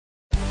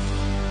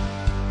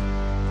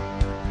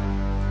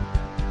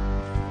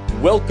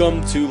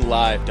Welcome to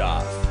Live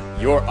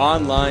Daf, your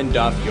online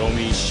Daf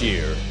Yomi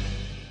Shir.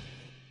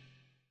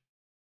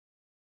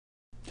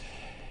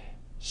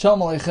 Shalom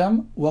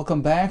Aleichem,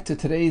 welcome back to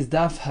today's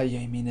Daf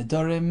Hayomi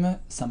Nedarim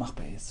Samach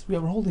Beis. We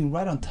are holding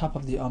right on top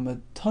of the Amud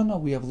Tana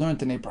we have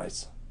learned in a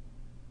brisa.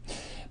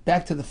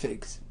 Back to the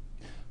figs.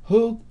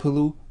 Hug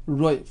Pulu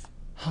Roiv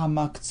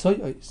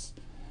HaMakzoyos.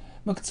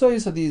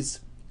 Makzoyos are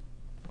these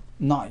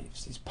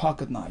knives, these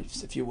pocket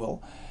knives, if you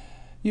will,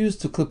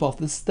 used to clip off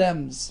the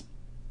stems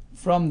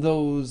from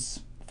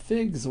those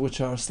figs which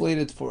are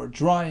slated for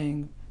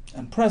drying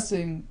and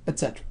pressing,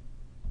 etc.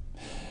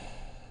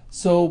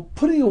 So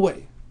putting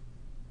away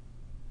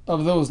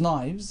of those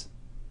knives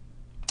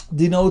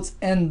denotes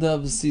end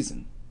of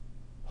season.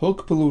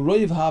 If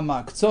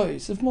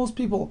most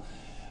people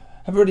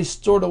have already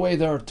stored away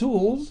their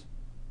tools,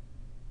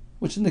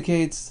 which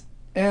indicates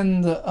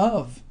end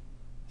of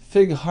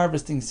fig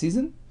harvesting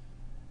season,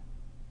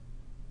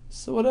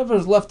 so whatever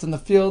is left in the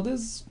field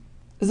is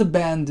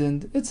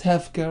abandoned. It's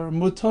hefker,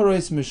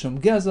 mutares mishum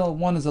gezel.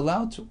 One is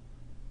allowed to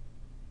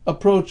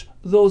approach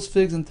those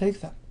figs and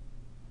take them.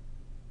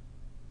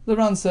 The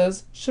Ran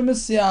says,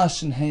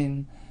 Shemisiashin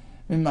hein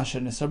mimasher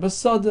nisar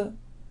basada.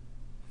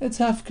 It's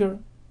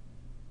hefker.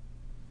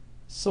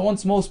 So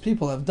once most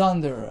people have done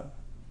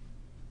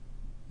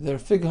their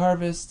fig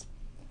harvest,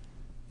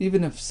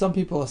 even if some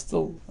people are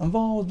still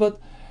involved, but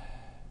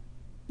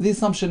the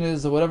assumption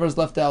is that whatever is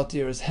left out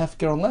here is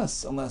hefker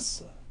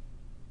unless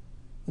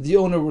the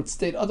owner would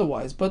state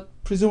otherwise, but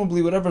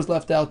presumably whatever is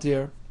left out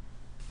here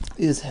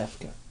is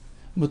hefker.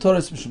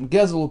 Mutaris mishum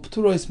gezel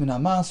pturois min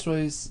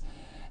hamasrois,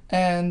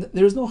 and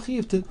there is no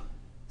chiyuv to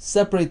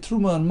separate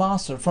truma and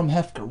maser from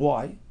hefker.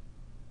 Why?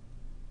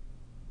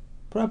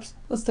 Perhaps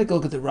let's take a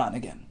look at the Ran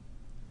again.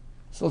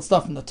 So let's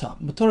start from the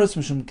top. Mutaris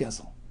mishum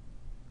gezel.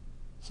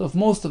 So if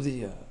most of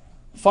the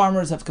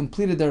farmers have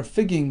completed their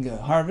figging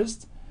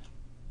harvest,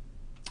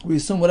 we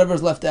assume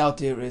whatever's left out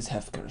there is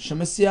hefker.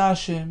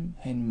 Shemesiashim,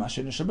 hein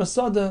mashin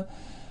shabasada.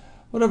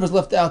 Whatever's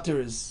left out there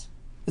is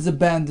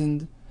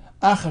abandoned.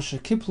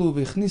 Achasha kiplu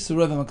v'chnisu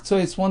rev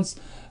makzoyis. Once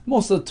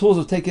most of the tools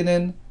are taken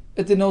in,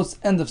 it denotes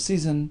end of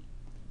season.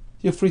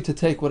 You're free to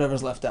take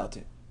whatever's left out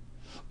there.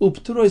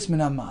 Upturois min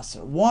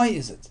maser. Why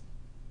is it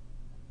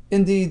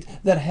indeed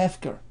that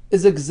hefker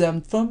is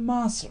exempt from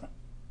maser?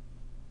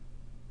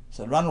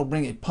 So Ran will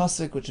bring a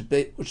pasuk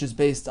which is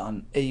based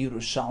on a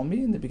Yerushalmi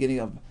in the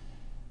beginning of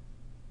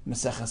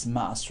Meseches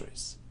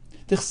Maasros.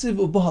 Tichsiv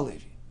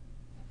ubahalevi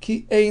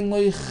ki ein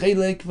loy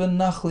chelek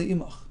v'nachli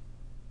imach.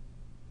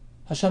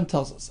 Hashem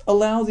tells us,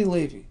 allow the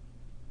Levi,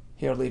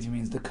 here Levi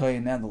means the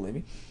Kohen and the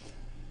Levi,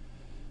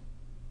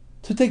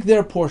 to take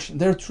their portion,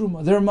 their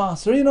truma, their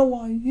maser. You know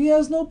why? He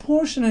has no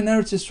portion in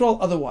Eretz Yisrael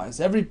otherwise.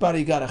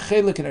 Everybody got a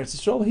chelek in Eretz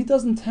Yisrael. He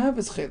doesn't have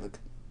his chelek.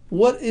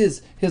 What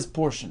is his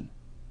portion?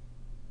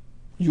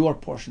 Your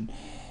portion.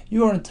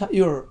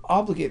 You're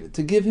obligated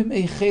to give him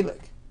a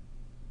chelek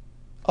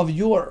of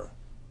your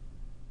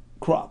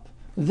crop.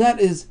 That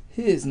is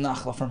his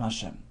nachla from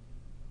Hashem.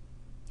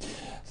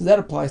 So that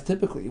applies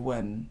typically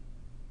when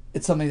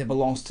it's something that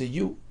belongs to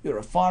you. You're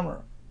a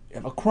farmer, you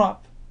have a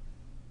crop,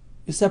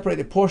 you separate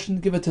a portion,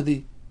 give it to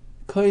the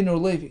Kohen or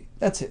Levi.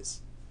 That's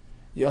his.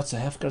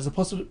 Yotze hefker as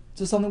opposed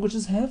to something which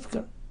is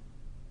hefker,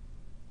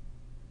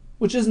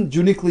 which isn't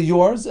uniquely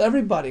yours.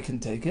 Everybody can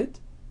take it.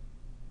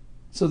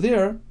 So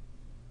there,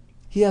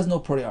 he has no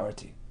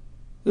priority.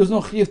 There's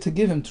no chiyuv to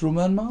give him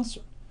truma and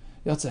maser.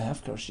 Yotze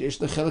hefker sheyesh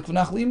lechelek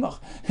v'nachli imach.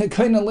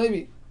 Kohen and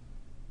Levi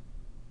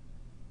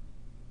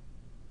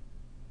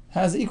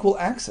has equal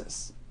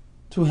access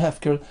to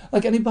hefker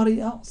like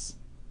anybody else,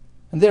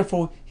 and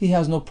therefore he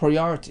has no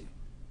priority,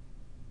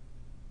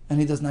 and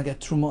he does not get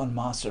truma and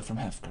maser from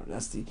hefker.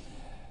 That's the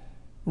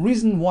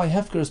reason why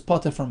hefker is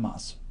pater from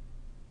maser.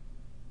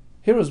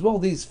 Here as well,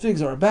 these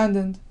figs are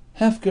abandoned,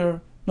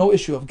 hefker, no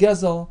issue of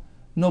gezel,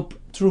 no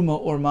truma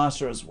or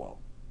maser as well.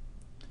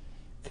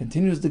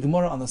 Continues the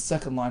Gemara on the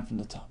second line from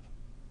the top.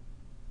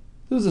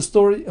 This is a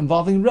story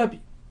involving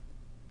Rebbe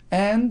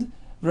and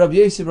Rabbi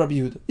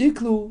Yehuda.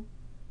 Iklu,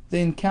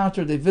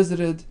 they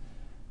visited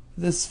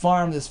this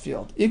farm, this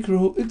field.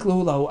 Iklu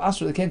lahu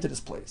asr, they came to this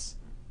place.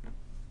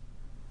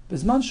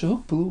 Bizman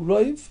shehukpelu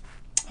roiv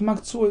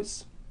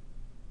hamakzois.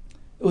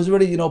 It was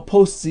already,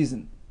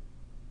 post-season.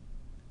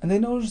 And they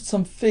noticed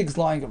some figs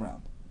lying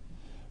around.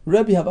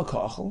 Rebbe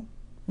habakachel,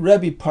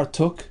 Rebbe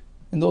partook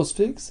in those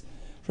figs.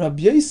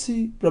 Rabbi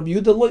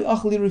Yehuda loy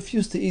achli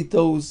refused to eat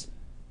those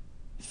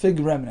fig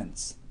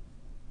remnants.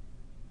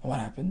 What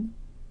happened?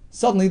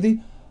 Suddenly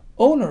the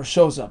owner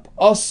shows up.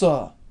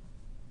 Asa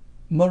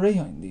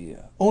Marein, the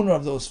owner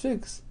of those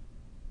figs.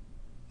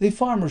 The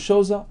farmer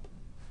shows up.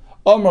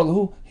 Amar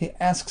lahu, he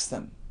asks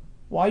them,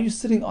 why are you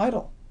sitting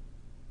idle?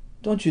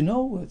 Don't you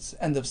know it's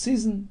end of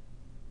season?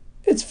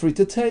 It's free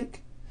to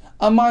take.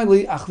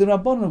 Amayli achli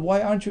rabbanon,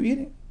 why aren't you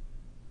eating?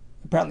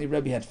 Apparently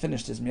Rebbe had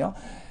finished his meal.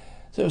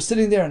 So he was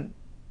sitting there and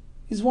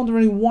he's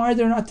wondering why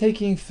they're not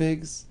taking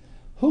figs.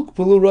 It's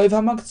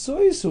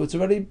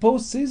already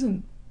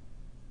post-season.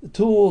 The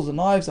tools, the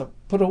knives are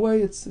put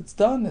away. It's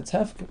done. It's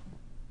hefker.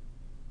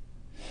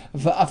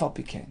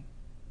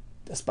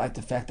 despite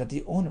the fact that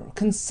the owner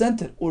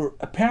consented, or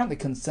apparently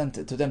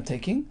consented, to them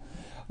taking.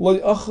 Lo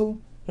yachal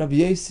Rabbi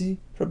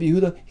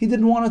Yehuda, he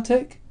didn't want to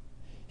take.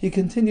 He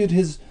continued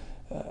his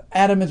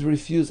adamant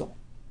refusal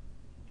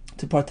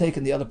to partake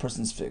in the other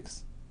person's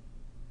figs.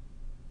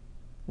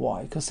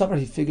 Why? Because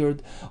he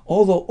figured,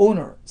 although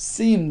owner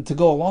seemed to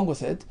go along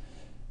with it,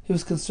 he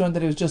was concerned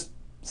that he was just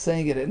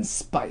saying it in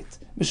spite.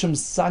 Mishum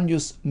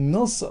sanyus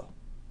milsa,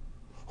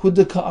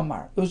 hudeka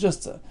amar. It was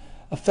just a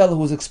fellow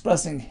who was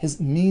expressing his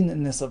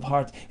meanness of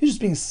heart. He was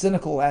just being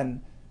cynical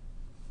and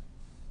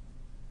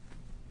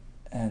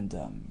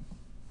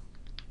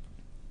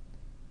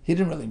he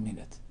didn't really mean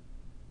it.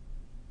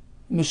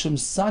 Mishum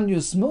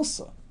sanyus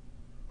milsa,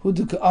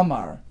 hudeka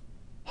amar,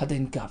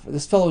 hadein kafir.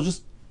 This fellow was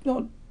just,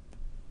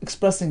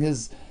 expressing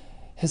his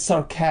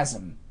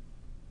sarcasm.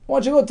 Why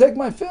don't you go take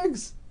my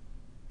figs?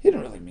 He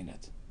didn't really mean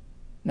it.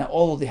 Now,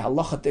 although the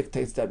halacha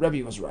dictates that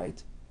Rebbe was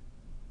right,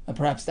 and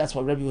perhaps that's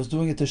why Rebbe was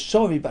doing it to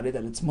show everybody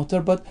that it's mutter,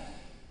 but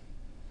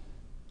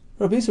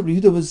Rabbi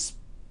Yehuda was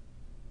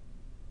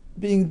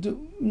being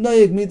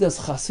noyeg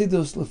midas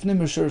chasidus lefnim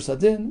mishur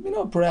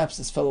sadin. Perhaps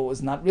this fellow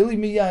was not really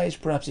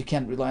miyayish. Perhaps you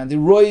can't rely on the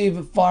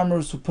roiv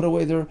farmers who put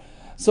away their.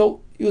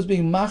 So he was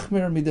being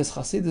machmir midas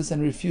chasidus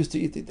and refused to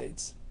eat the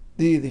dates,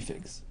 the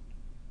figs.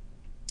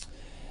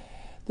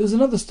 There's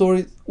another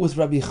story with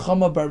Rabbi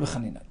Chama bar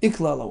Bechanina.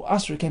 Iklalo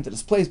Asher came to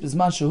this place.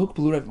 Bizman shehuk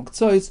b'lurev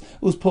mekzois.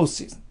 It was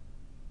post-season.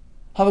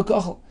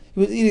 Havakachal. He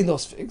was eating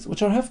those figs,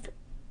 which are hefker.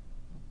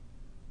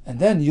 And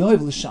then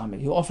Yoav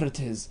l'shami, he offered it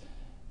to his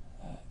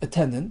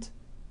attendant,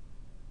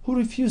 who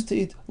refused to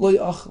eat lo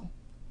yachal.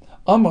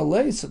 Amar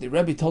lei. So the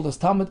Rebbe told us,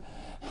 Talmud,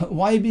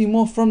 why are you being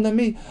more firm than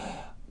me?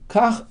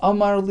 Kach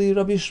amar li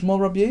Rabbi Shmuel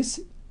Rabbi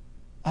Yesi.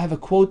 I have a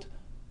quote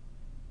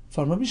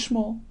from Rabbi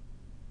Shmuel,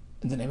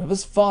 in the name of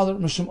his father,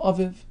 Mishum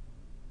Aviv,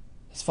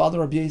 his father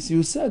Rabbi Yesi,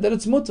 who said that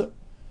it's mutter.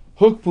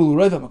 Hukpul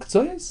reva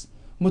makzoyes,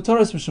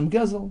 mutaris Mishum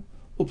Gezel,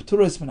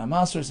 upturis min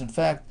amasris. In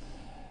fact,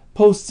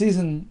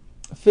 post-season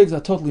figs are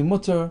totally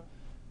mutter.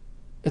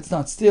 It's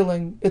not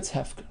stealing, it's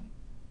hefker.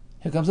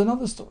 Here comes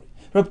another story.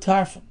 Reb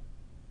Tarfon.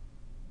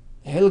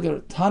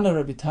 Helger Tana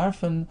Rabbi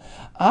Tarfon,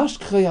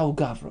 Ashkreyau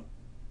Gavra.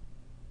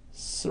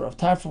 So Reb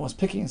Tarfon was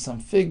picking some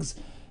figs,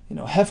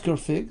 hefker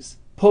figs,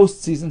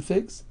 post-season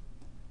figs.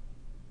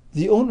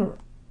 The owner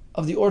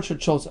of the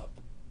orchard shows up.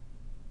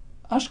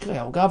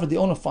 Ashkrei Gavra, the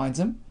owner, finds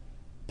him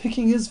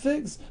picking his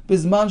figs.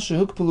 Bizman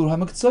shehuk pelur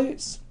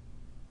hamaktsayis.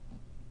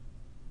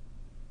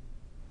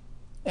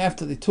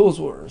 After the tools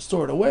were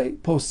stored away,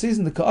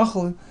 post-season, the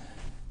ka'achal,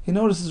 he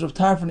notices Reb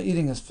Tarfon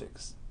eating his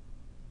figs.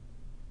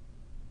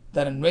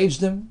 That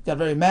enraged him, got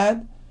very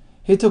mad.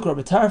 He took Reb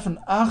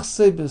Tarfon,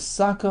 achse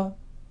b'saka,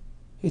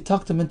 he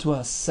tucked him into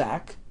a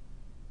sack,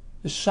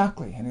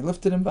 b'shakli, and he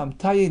lifted him,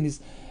 b'amtayi, and he's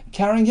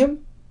carrying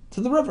him to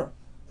the river,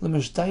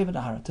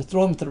 to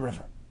throw him to the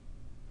river.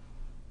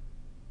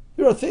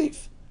 You're a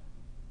thief.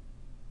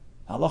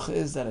 Halacha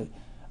is that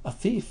a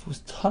thief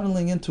who's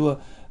tunneling into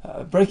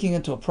breaking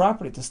into a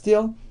property to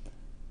steal,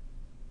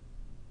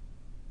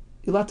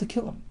 you're allowed to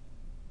kill him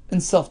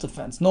in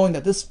self-defense, knowing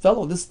that this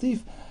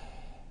thief,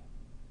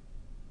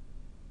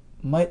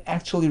 might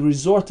actually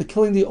resort to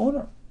killing the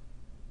owner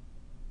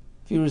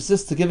if he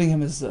resists to giving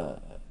him his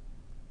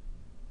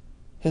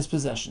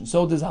possession.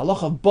 So there's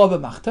halacha baba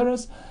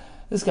machteres.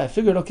 This guy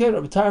figured, okay,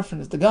 Rabbi Tarfon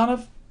is the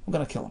Ganav, I'm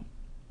going to kill him.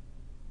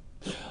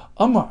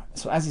 Amar,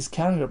 so as he's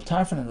carrying Rabbi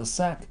Tarfon in the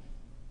sack,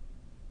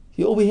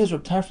 he overhears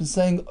Rabbi Tarfon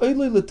saying,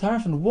 Oiloi le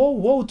Tarfon,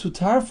 woe to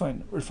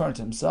Tarfon, referring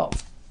to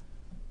himself.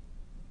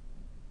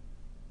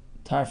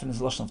 Tarfon is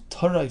the lashon of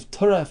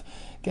Turaif,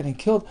 getting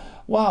killed.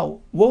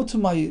 Wow, woe to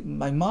my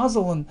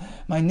mazel and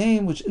my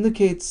name, which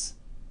indicates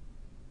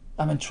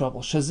I'm in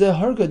trouble. Shazeh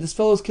Harga, this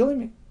fellow is killing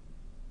me.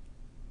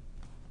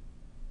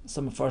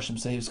 Some Mefarshim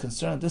say he was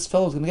concerned that this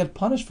fellow is going to get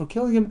punished for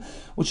killing him,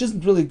 which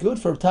isn't really good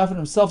for Tarfon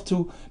himself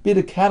to be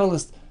the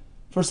catalyst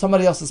for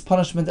somebody else's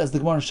punishment, as the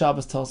Gemara in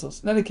Shabbos tells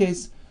us. In any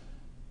case,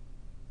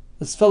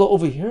 this fellow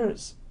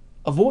overhears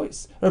a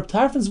voice, Reb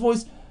Tarfon's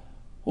voice,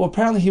 who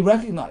apparently he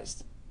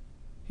recognized.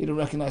 He didn't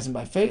recognize him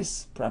by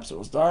face. Perhaps it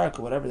was dark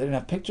or whatever. They didn't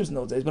have pictures in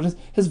those days, but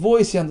his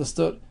voice he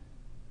understood.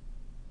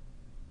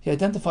 He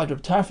identified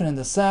Reb Tarfon in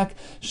the sack.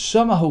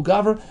 Shamahu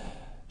Gaver.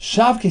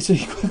 Shavke, so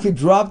he quickly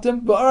dropped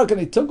him, and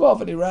he took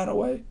off and he ran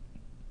away.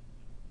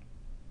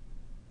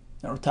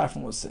 Now Reb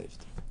Tarfon was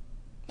saved.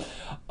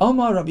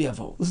 Amar Rabbi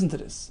Avo, listen to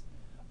this.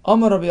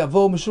 Amar Rabbi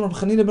Avo, Mishum Reb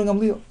Chanina ben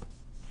Gamliel.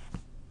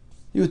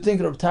 You would think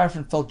Reb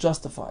Tarfon felt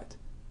justified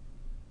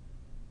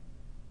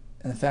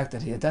in the fact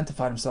that he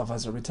identified himself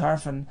as Rabbi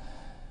Tarfon,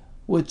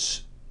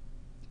 which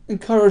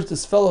encouraged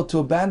this fellow to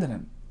abandon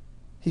him.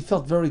 He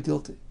felt very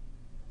guilty.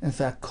 In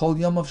fact, Kol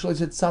Yom of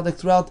Shlosheh Tzaddik,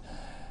 throughout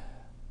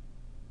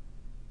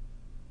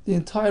the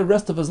entire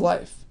rest of his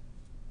life,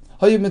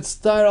 the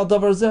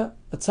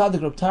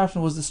tzaddik Reb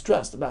Tarfon was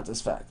distressed about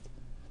this fact,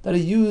 that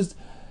he used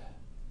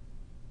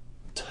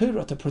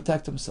Torah to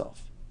protect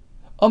himself.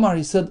 Omar,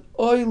 he said,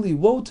 Oily,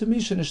 woe to me,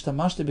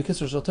 shenishtamashte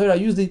b'kisur Torah. I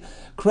used the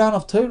crown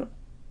of Torah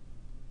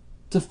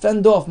to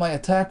fend off my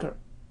attacker,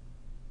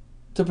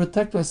 to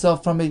protect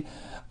myself from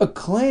a a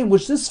claim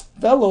which this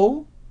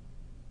fellow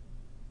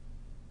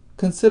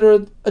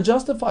considered a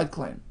justified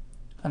claim.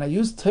 And I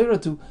used Torah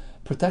to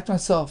protect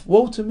myself.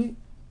 Woe to me.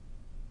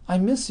 I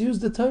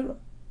misused the Torah.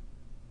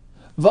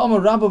 A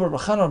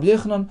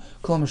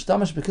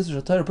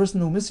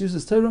person who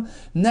misuses Torah,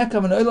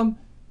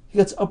 he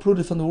gets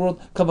uprooted from the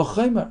world.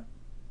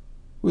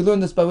 We learn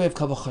this by way of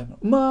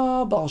Kavachomer.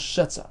 Ma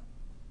Balshetzer.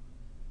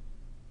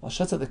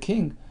 Balshetzer, the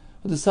king,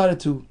 who decided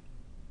to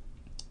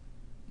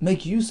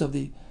make use of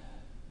the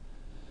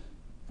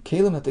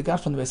Kalim that they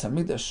got from the Beis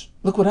Hamikdash.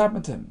 Look what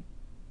happened to him.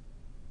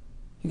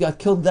 He got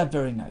killed that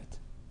very night.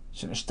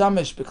 He used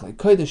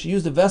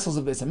the vessels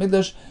of Beis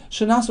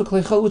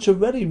Hamikdash, which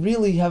already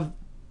really have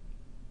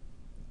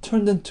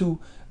turned into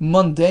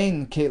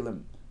mundane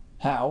Kalim.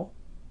 How?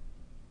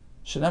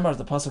 Shenemar,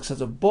 the pasuk says,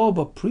 when the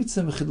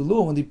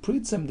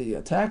Pritzim, the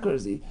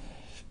attackers, the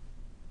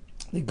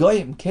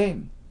Goyim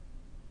came,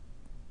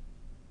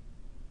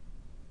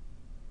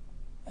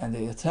 and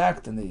they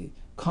attacked and they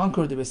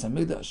conquered the Beis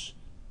Hamikdash.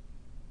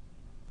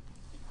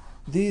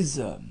 These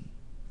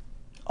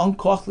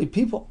uncostly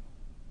people,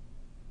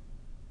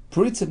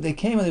 Pritzim, they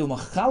came and they were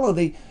machala,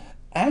 they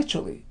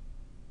actually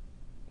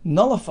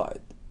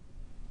vilified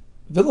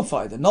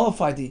and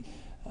nullified the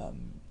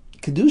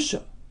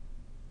kedusha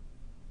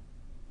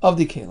of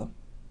the Kalim.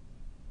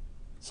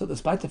 So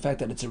despite the fact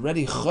that it's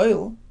already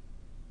choil,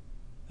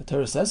 the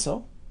Torah says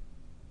so,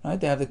 right?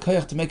 They have the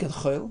koyach to make it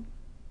choil,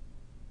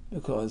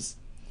 because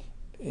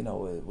it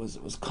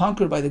was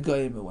conquered by the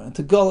Goyim, it went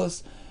into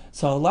Golos.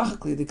 So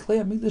halachically, the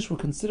Klei HaMikdash were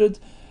considered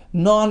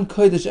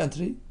non-kodesh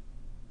entry.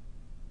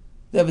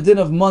 They have a din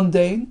of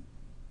mundane,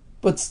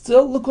 but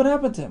still, look what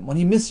happened to him when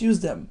he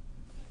misused them.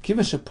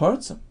 Kiva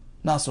shepartzim,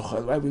 nasu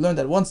choil, right? We learned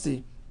that once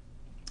the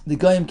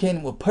Goyim came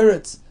and were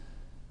pirates,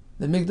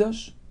 the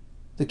Mikdash,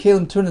 the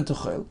Kalim turned into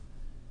choil.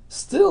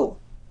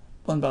 Still,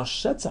 when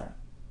Balshetzer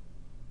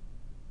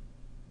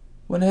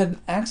went ahead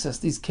and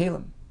accessed these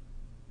Kalim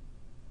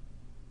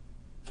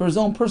for his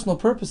own personal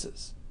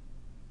purposes,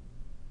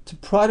 to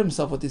pride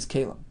himself with these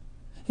Kalim,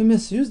 he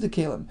misused the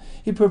Kalim.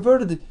 He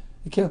perverted the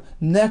Kalim.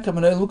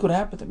 Look what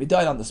happened to him. He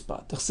died on the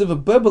spot.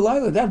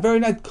 That very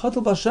night,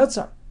 Katel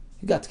Balshetzer,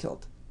 he got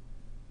killed.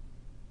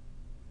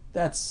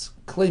 That's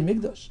Klei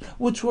Mikdash,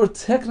 which were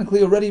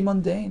technically already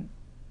mundane.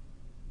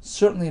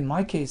 Certainly in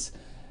my case,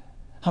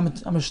 when a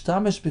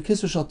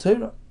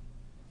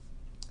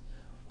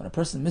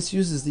person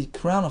misuses the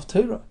crown of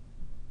Torah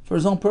for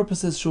his own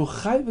purposes,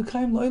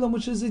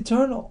 which is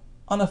eternal,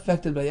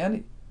 unaffected by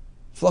any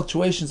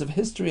fluctuations of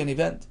history and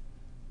event.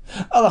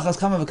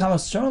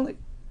 Certainly,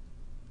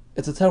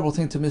 it's a terrible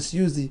thing to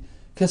misuse the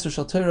Kessler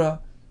Shal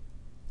Torah,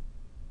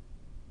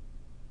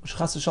 which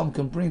Chas V'Shalom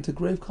can bring to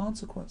grave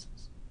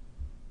consequences.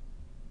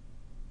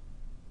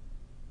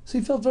 So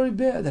he felt very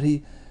bad that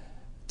he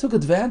took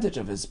advantage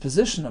of his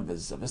position, of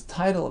his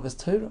title, of his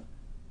Torah,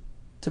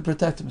 to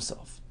protect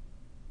himself.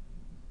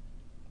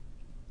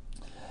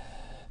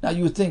 Now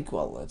you would think,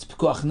 well, it's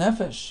Pekuach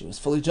Nefesh, he was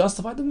fully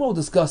justified. The Gemara will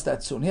discuss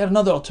that soon. He had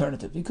another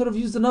alternative. He could have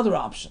used another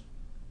option,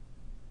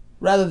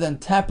 rather than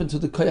tap into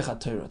the Koyach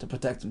HaTorah to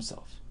protect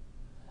himself.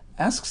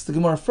 Asks the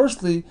Gemara,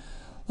 firstly,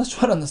 let's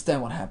try to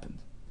understand what happened.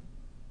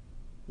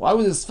 Why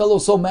was this fellow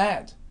so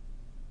mad?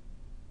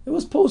 It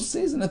was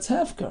post-season, it's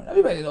Hefker.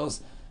 Everybody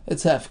knows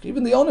it's Hefker.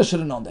 Even the owner should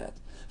have known that.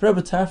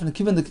 Rabbi Tarfon,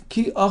 given the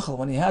Ki Achel,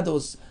 when he had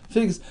those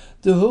figs,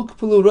 the hook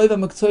Pulu Reva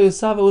Maktoya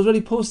Sava, was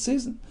already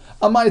post-season.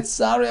 Amait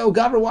Sari O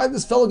Gabra, why did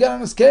this fellow get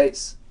on his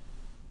case?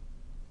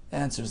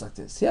 Answer is like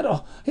this. He had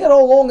a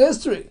long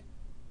history.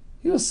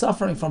 He was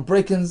suffering from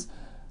break-ins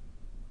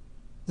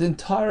the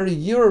entire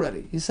year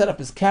already. He set up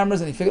his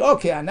cameras and he figured,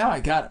 okay, now I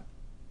got him.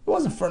 It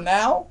wasn't for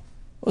now,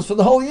 it was for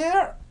the whole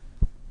year.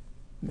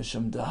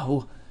 Misham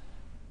Dahu,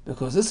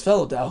 because this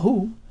fellow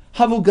Dahu,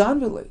 Havu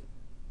Ganvili,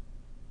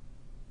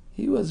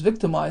 he was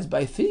victimized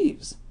by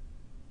thieves.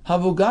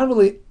 Havu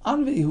Ganvili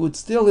Anvi, who would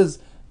steal his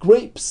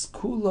grapes,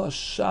 Kula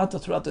Shata,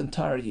 throughout the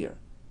entire year.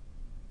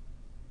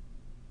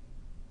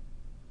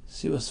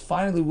 So he was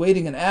finally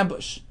waiting in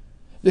ambush.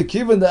 The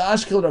Kivin, the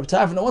Ashkel Reb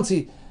Tarfon, and once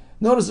he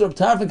noticed Reb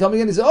Tarfon coming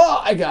in, he said,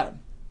 oh, I got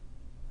him.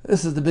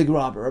 This is the big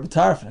robber, Reb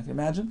Tarfon, can you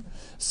imagine?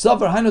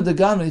 Suffer Hainu de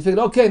Ganvili, he figured,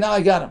 okay, now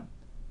I got him.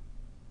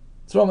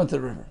 Throw him into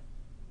the river.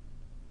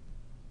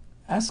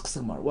 Asks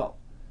the Gemara, well,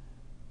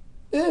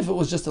 if it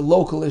was just a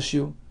local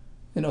issue,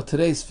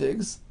 today's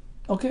figs,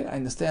 okay, I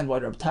understand why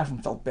Reb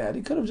Tarfon felt bad.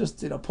 He could have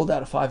just, pulled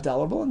out a $5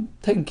 bill and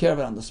taken care of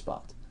it on the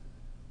spot.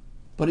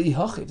 But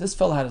if this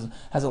fellow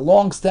has a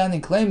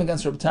long-standing claim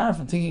against Reb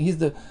Tarfon, thinking he's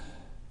the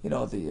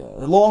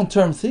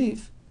long-term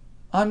thief,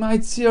 I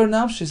might see her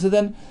nafshi. So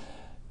then,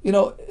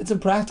 it's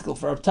impractical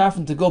for Reb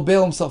Tarfon to go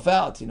bail himself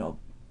out,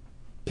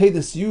 pay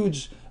this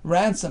huge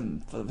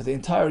ransom for the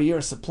entire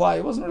year's supply.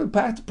 It wasn't really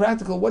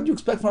practical. What do you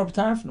expect from Reb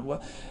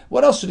Tarfon?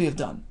 What else should he have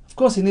done? Of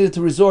course, he needed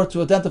to resort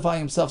to identifying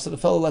himself, so the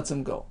fellow lets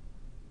him go.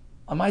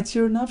 I might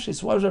hear nafshi.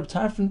 So why was Reb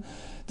Tarfon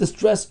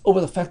distressed over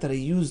the fact that he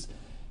used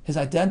his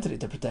identity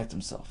to protect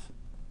himself?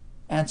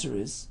 Answer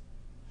is,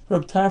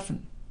 Reb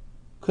Tarfon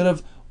could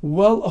have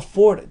well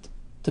afforded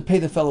to pay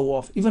the fellow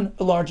off, even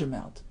a large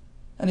amount,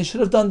 And he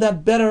should have done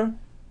that better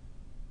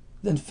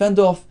than fend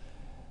off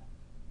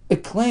a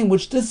claim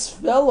which this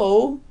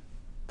fellow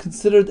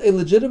considered a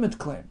legitimate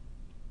claim,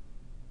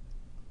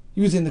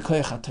 using the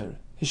koyach HaTorah.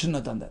 He shouldn't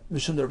have done that. We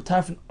should have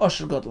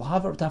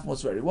Tarfon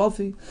was very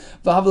wealthy.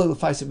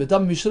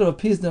 We should have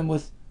appeased them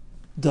with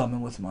dam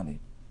and with money.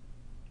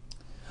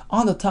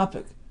 On the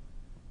topic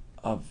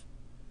of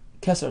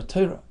Kessler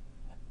Torah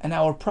and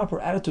our proper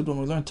attitude when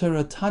we learn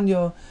Torah,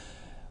 Tanya,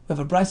 we have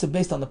a brisa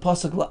based on the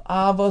pasuk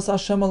La'avas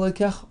Hashem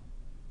Alekecha.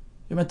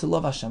 You're meant to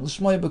love Hashem.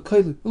 L'shmoya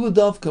b'koili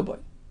u'ludav kabay.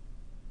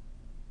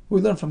 We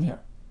learn from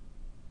here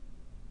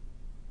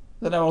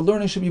that our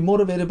learning should be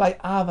motivated by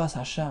Avas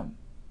Hashem,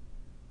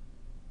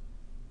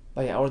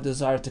 by our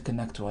desire to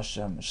connect to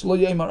Hashem.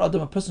 Shlo yoymar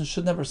adam, a person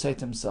should never say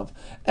to himself,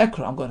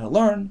 Ekra, I'm going to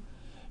learn,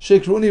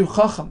 Sheikruni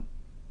chacham,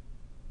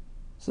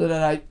 so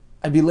that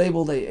I be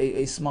labeled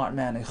a smart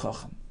man, a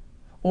chacham.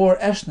 Or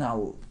Eshna,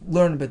 I'll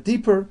learn a bit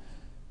deeper,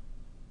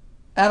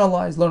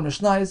 analyze, learn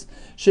Mishnayos,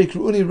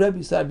 Sheikruni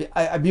Rebbe, so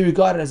I be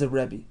regarded as a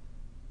Rebbe.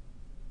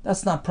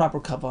 That's not proper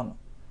kavanah.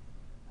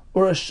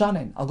 Or a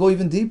shanin, I'll go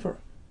even deeper.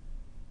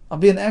 I'll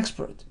be an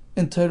expert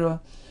in Torah,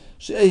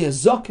 She'eya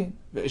zokin,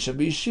 ve'esha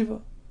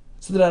b'yeshiva,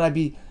 so that I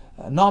be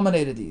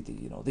nominated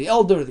the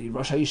elder, the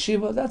Rosh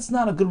HaYeshiva. That's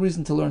not a good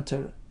reason to learn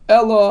Torah.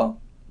 Ella,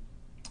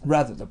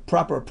 rather, the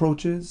proper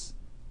approach is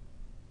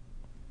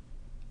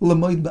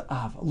L'moid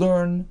ba'ava,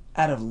 learn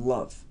out of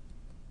love,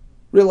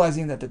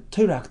 realizing that the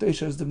Torah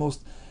Kedosha is the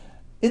most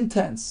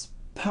intense,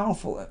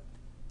 powerful,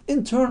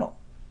 internal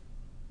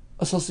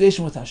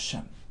association with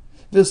Hashem.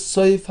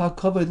 V'soif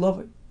ha'kavod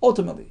lavoi,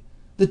 ultimately,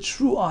 the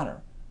true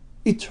honor,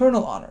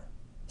 eternal honor,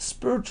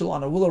 spiritual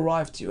honor will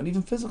arrive to you, and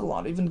even physical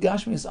honor, even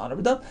Gashmi's honor.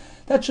 But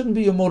that shouldn't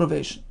be your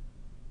motivation.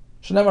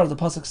 Shneimar, the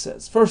pasuk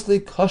says, firstly,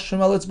 kashem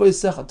el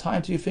etzbeisecha, tie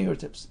into your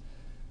fingertips.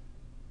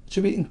 It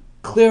should be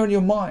clear in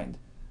your mind,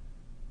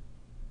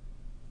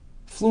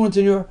 fluent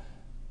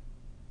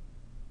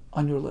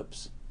on your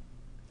lips,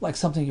 like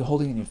something you're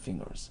holding in your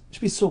fingers. It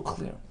should be so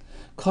clear.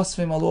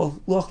 Kasvim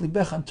aloch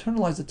libecha,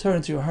 internalize the Torah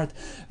into your heart.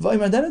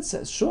 V'aymer, then it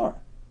says, sure,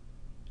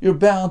 you're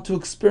bound to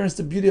experience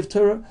the beauty of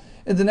Torah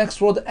in the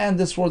next world and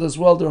this world as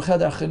well.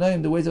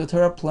 The ways of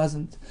Torah are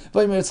pleasant.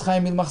 Those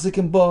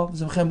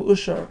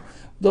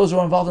who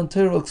are involved in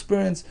Torah will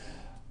experience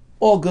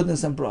all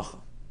goodness and bracha.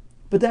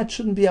 But that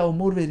shouldn't be our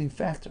motivating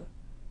factor.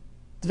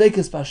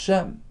 Dveikus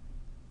b'Hashem,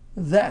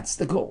 that's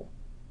the goal.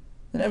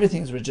 And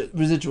everything is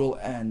residual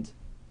and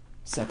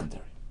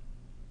secondary.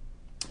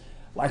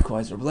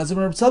 Likewise, Rabbi Lezer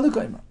and Rabbi Tzadok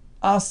Omer,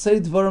 Asay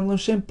dvarim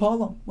l'shem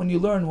palam. When you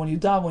learn, when you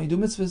daven, when you do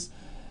mitzvahs,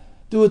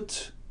 do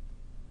it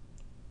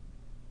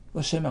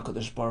l'shem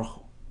HaKadosh Baruch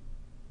Hu,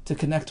 to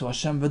connect to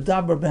Hashem.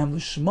 V'daber b'hem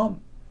l'shmam.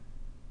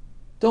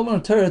 Don't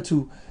learn Torah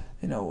to,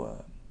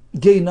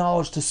 gain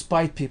knowledge to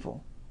spite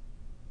people,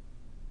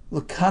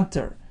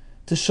 l'kanter,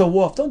 to show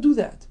off. Don't do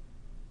that.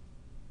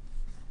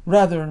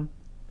 Rather,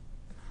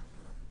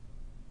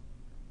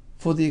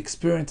 for the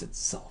experience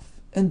itself.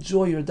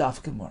 Enjoy your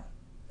daf gemara.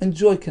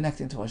 Enjoy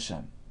connecting to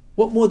Hashem.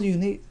 What more do you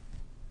need?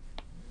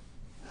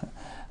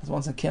 As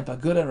once in Camp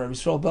Aguda, Rabbi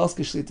Yisrael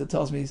Belsky Shlita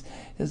tells me, he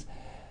says,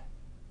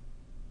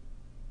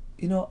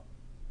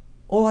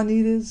 all I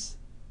need is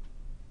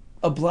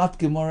a blat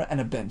gemara and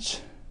a bench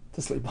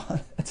to sleep on.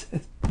 That's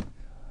it.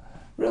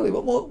 Really,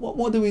 what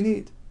more do we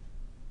need?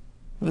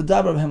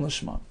 V'daber b'hem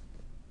l'shma.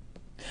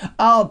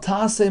 Al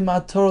taseh ma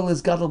Torah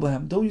l'izgadol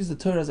b'hem. Don't use the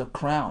Torah as a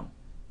crown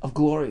of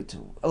glory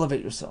to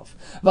elevate yourself.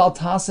 V'al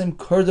tasem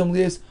kerdom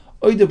lies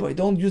oideboy.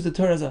 Don't use the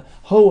Torah as a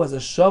hoe, as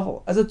a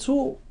shovel, as a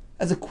tool,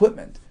 as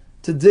equipment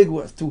to dig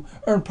with, to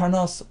earn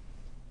parnasa.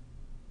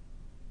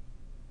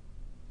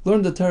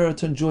 Learn the Torah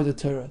to enjoy the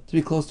Torah, to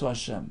be close to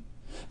Hashem.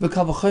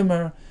 V'kal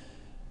v'chomer,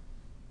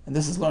 and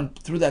this is learned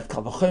through that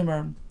kal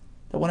v'chomer,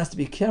 that one has to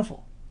be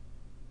careful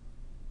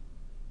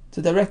to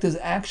direct his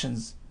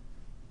actions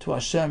to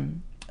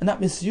Hashem and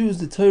not misuse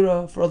the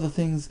Torah for other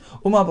things.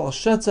 Uma Baal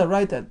Shetza,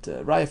 right? That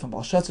Raya from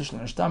Baal Shetza,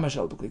 Shlenishtamesh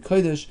al Kli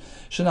Kodesh,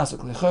 Shenas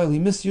Kli Chayil. He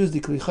misused the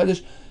Kli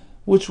Kodesh,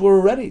 which were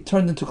already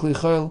turned into Kli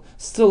Chayil.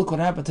 Still, could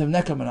happen to him.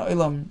 Nekam and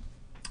Ha'ilam.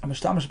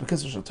 Amishtamesh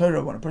b'kisur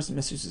Torah. When a person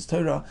misuses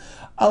Torah,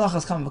 Allah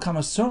has come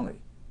v'kama. Certainly,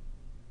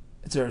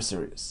 it's very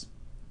serious.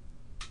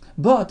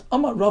 But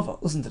Amar Rava,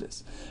 listen to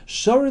this.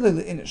 Shari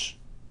le'inish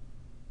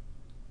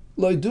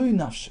lo'idui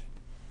nafshi.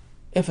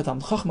 If a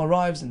Talmid Chacham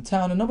arrives in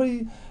town and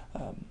nobody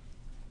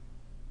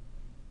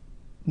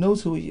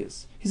knows who he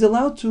is, he's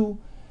allowed to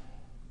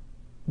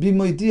be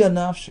moidia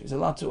nafshi. He's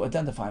allowed to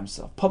identify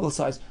himself,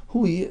 publicize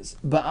who he is.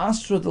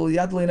 Ba'astra del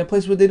yadle, in a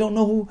place where they don't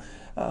know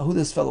who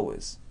this fellow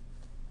is.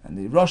 And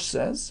the Rosh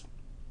says,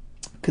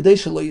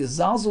 this way his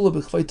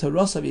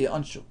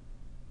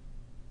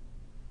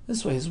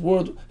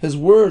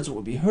words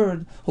will be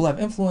heard, will have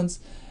influence,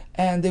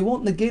 and they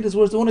won't negate his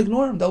words, they won't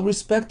ignore him, they'll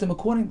respect him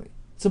accordingly.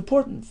 It's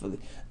important for the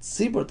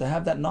tzibur to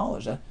have that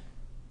knowledge that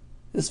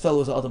this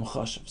fellow is Adam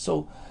Chashav.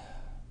 So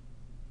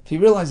if he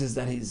realizes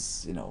that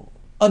he's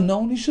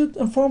unknown, he should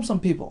inform some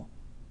people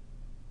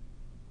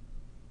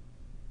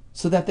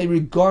so that they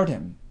regard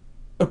him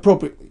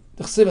appropriately.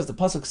 The Chsiv, as the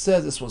pasuk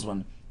says, this was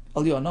when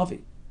Eliyahu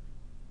Navi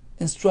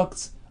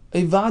instructs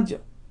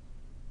Evadia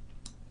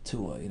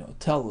to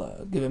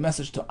give a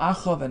message to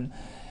Achav, and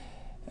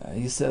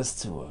he says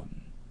to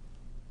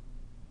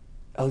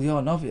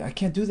Eliyahu Navi, I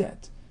can't do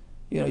that.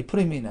 You're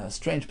putting me in a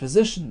strange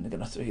position.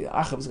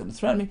 Achav is going to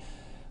threaten me.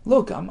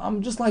 Look,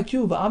 I'm just like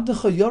you.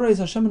 Va'avdecha yorei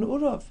Hashem and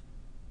urav.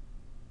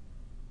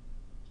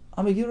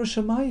 I'm a Yireh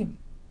Shamayim.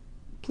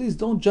 Please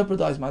don't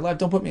jeopardize my life.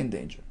 Don't put me in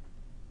danger.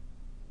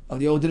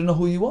 Eliyahu didn't know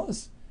who he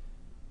was.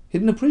 He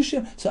didn't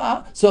appreciate him.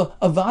 So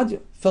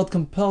Avadia felt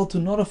compelled to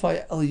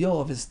notify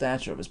Eliyahu of his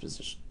stature, of his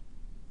position.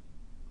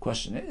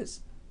 Question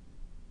is,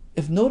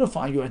 if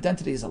notifying your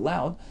identity is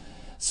allowed,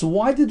 so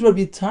why did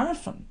Rabbi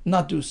Tarfon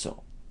not do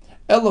so?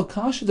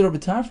 Elokashi to Rabbi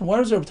Tarfon. Why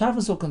is Rabbi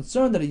Tarfon so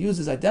concerned that he used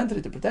his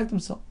identity to protect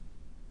himself?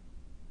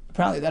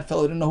 Apparently that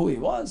fellow didn't know who he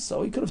was,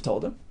 so he could have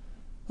told him.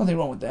 Nothing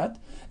wrong with that.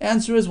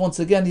 Answer is, once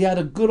again, he had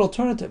a good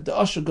alternative. The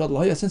Asher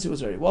Gadol, since he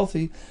was very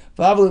wealthy,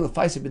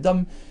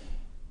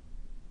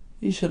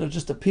 he should have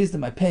just appeased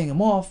him by paying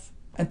him off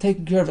and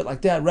taking care of it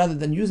like that, rather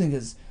than using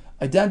his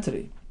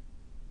identity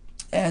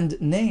and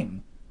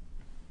name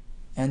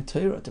and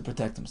Torah to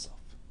protect himself.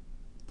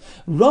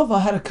 Rava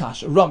had a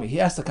kasha. Rami, he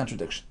asked a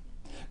contradiction.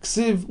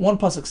 Ksiv, one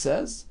pasuk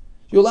says,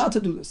 you're allowed to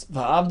do this. So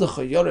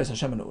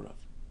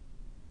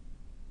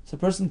a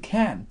person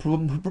can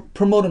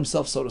promote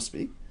himself, so to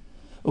speak.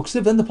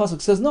 Uksiv, then the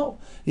pasuk says, no.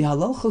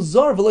 Have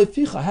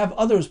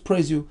others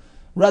praise you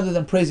rather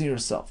than praising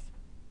yourself.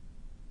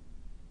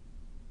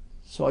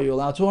 So are you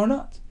allowed to or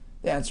not?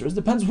 The answer is,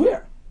 depends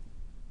where.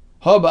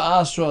 In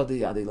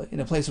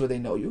a place where they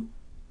know you,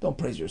 don't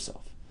praise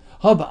yourself.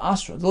 A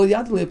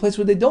place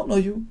where they don't know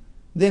you,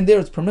 then there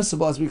it's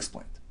permissible, as we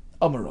explained.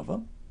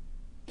 Amarava.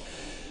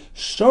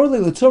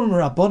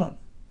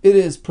 It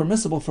is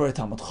permissible for a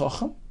Talmud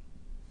Chacham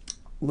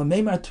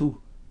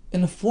to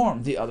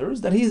inform the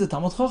others that he is a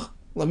Talmud Chacham.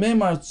 No,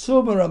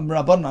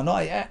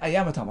 I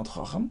am a Talmud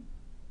Chacham.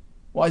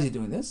 Why is he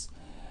doing this?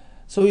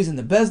 So he's in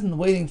the Bezdin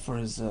waiting for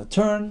his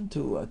turn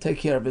to take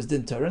care of his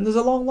Din Torah, and there's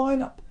a long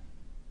lineup.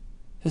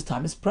 His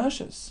time is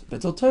precious.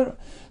 Betul Torah.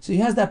 So he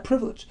has that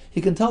privilege. He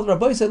can tell the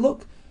Rabbi, he said,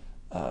 look,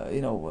 I'm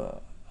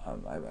a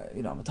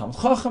Talmud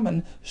Chacham,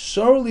 and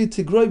surely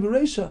Tigroi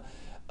Bereisha,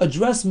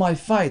 address my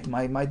fight,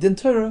 my Din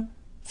Torah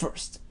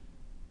first.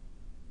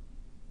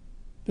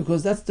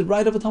 Because that's the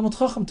right of a Talmud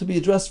Chacham, to be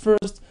addressed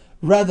first,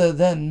 rather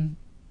than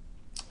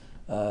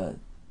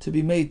to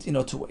be made,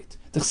 to wait.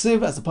 The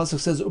Chsiv, as the pasuk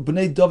says,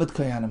 Ubnei David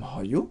Kohanim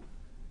Hayu.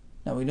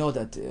 Now we know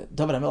that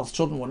David HaMelech's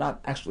children were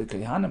not actually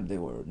Kohanim; they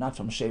were not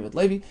from Shevet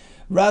Levi.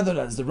 Rather,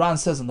 as the Ran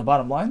says on the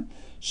bottom line,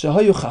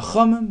 Shehayu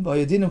Chachamim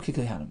V'Yadinu Ki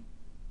Kohanim.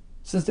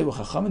 Since they were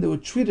Chachamim, they were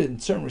treated in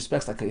certain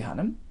respects like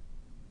Kohanim.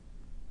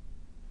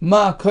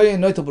 Ma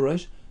Kohen Noitel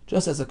B'Rosh,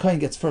 just as a Kohen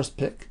gets first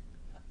pick.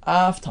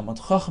 Av Talmud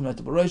Chacham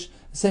Noitel B'Rosh.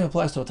 The same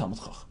applies to a Talmud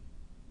Chacham.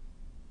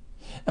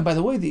 And by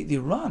the way, the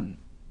Ran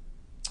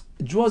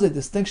draws a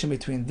distinction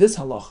between this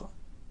halacha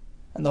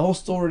and the whole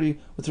story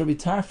with Rabbi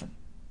Tarfon,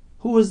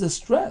 who was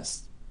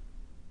distressed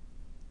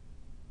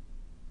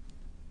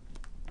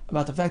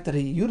about the fact that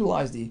he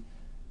utilized the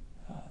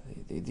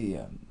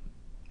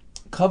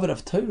covet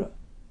of Torah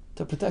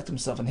to protect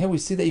himself. And here we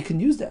see that you can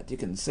use that. You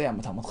can say, I'm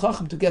a Talmud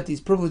Chacham, to get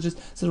these privileges.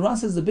 So the Ran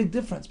says the big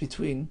difference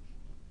between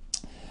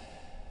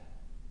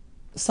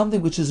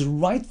something which is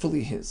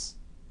rightfully his,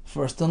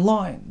 first in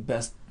line,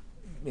 best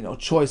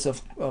choice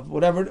of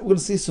whatever. We're going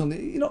to see soon.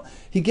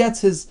 He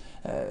gets his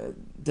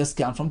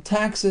discount from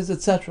taxes,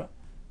 etc.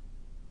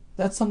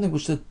 That's something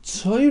which the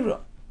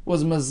Torah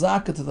was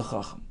mazaka to the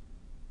Chacham.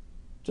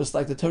 Just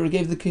like the Torah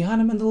gave the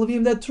Kohanim and the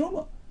Levim that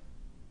Truma.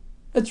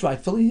 It's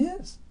rightfully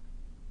his.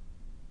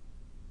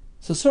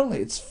 So certainly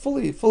it's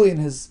fully in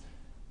his,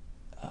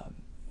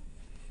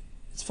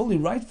 it's fully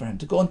right for him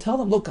to go and tell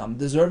them, look, I'm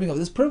deserving of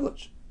this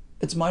privilege.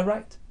 It's my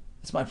right.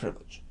 It's my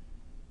privilege.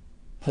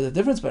 But the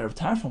difference by Rav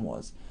Tarfon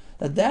was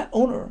that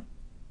owner,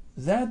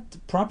 that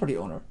property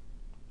owner,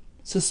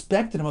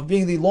 suspected him of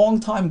being the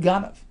long-time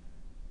Ganav.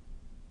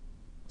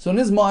 So in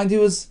his mind, he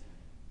was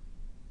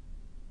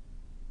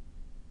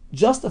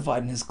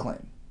justified in his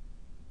claim.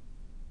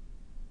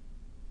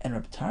 And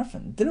Rabbi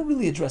Tarfon didn't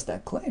really address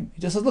that claim.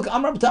 He just says, look,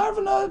 I'm Rabbi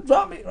Tarfon,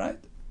 drop me, right?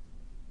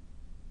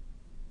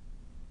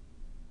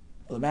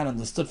 Well, the man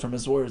understood from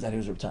his words that he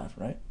was Rabbi Tarfon,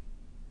 right?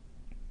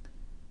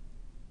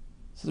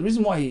 So the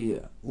reason why he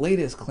laid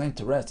his claim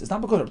to rest is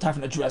not because Rabbi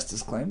Tarfon addressed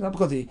his claim, not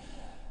because he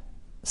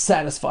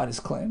satisfied his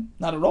claim,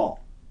 not at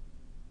all.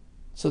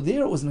 So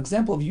there it was an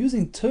example of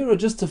using Torah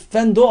just to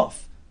fend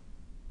off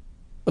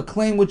a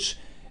claim which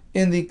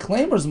in the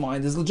claimer's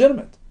mind is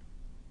legitimate.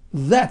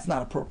 That's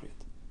not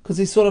appropriate, because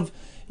he's sort of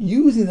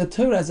using the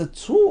Torah as a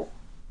tool.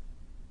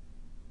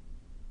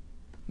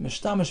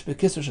 Mishtamish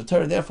b'kisr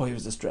Torah, therefore he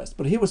was distressed.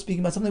 But here we're speaking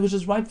about something which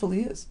is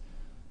rightfully his.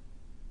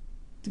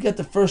 To get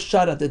the first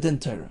shot at the Din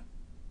Torah,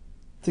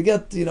 to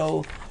get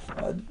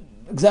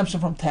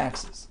exemption from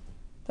taxes.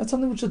 That's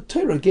something which the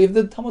Torah gave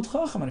the Talmud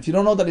Chacham, and if you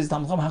don't know that he's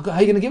Talmud Chacham, how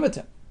are you going to give it to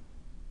him?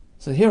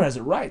 So here he has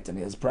a right, and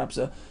he has perhaps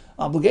an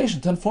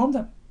obligation to inform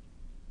them.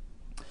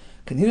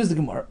 Continues the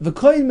Gemara. The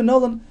Kohen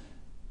Menolan.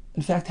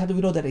 In fact, how do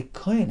we know that a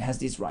Kohen has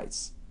these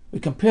rights? We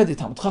compare the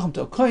Talmud Chacham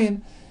to a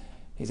Kohen.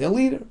 He's a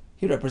leader.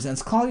 He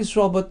represents Klal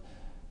Yisrael, but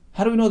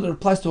how do we know that it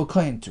applies to a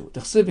Kohen too?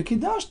 A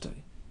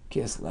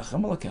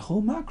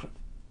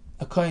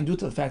Kohen, due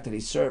to the fact that he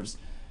serves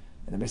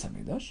in the Beis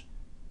HaMikdash,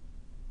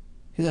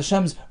 he's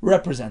Hashem's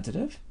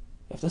representative.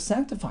 You have to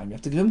sanctify him. You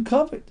have to give him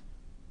kavod.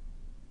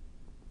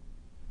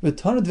 What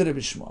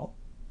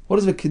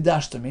does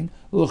v'kidashta mean?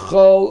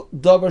 L'chol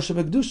davar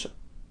shebekdusha.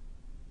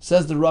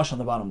 Says the Rush on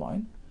the bottom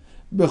line.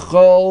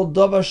 B'chol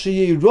davar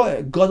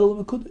sheyiroeh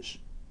gadol v'kudish.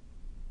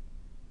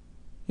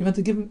 You have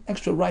to give him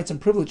extra rights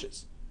and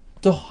privileges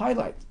to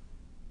highlight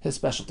his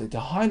specialty, to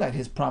highlight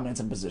his prominence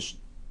and position,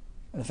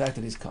 and the fact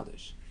that he's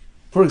kaddish.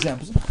 For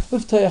example,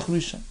 l'ftayach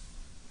rishon.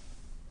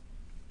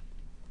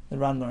 The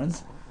Ran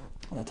learns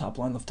on the top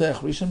line, l'ftayach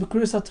rishon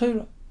b'kuris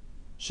ha'torah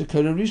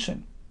shekara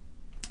rishon.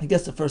 He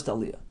gets the first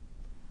aliyah.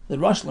 The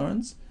Rush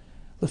learns,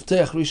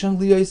 l'ftayach rishon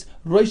liyos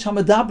roish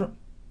hamadabrim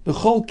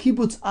b'chol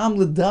kibbutz am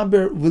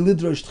l'daber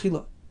v'lidrosh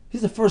tchila.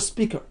 He's the first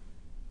speaker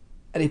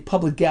at a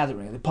public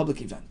gathering, at a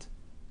public event.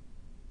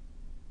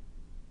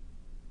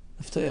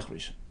 L'ftayach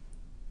rishon.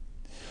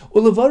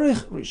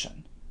 Ulevarich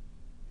rishon.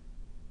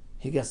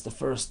 He gets the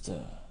first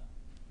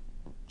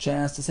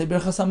chance to say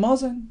Birchas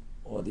HaMazon,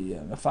 or the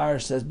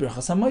Mefarish says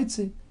Birchas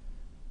HaMaitzi.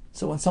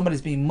 So when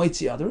somebody's being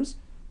Maitzi others,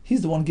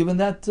 he's the one given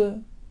that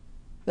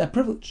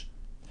privilege.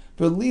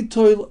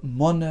 V'litoil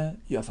mona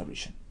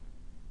yafarishin.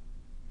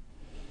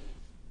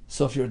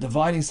 So if you're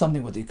dividing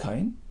something with the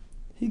Kohen,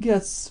 he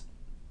gets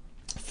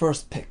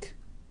first pick.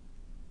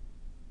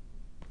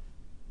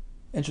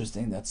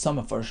 Interesting that some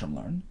Mefarshim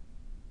learn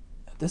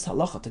that this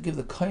halacha to give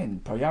the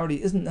Kohen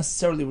priority isn't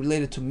necessarily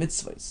related to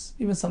mitzvahs,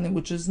 even something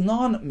which is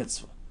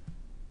non-mitzvah.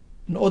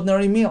 An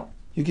ordinary meal,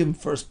 you give him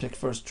first pick,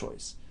 first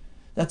choice.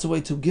 That's a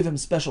way to give him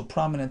special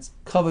prominence.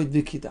 Kavod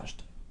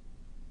v'kidashta.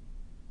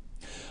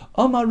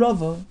 Amar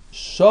Rava,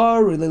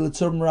 shar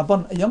le'letzur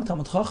rabban, a young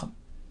Talmud Chacham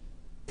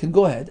can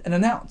go ahead and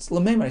announce.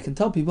 L'meimer, he can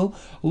tell people,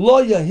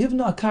 lo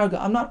yahivna akarga,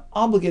 I'm not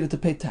obligated to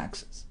pay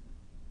taxes.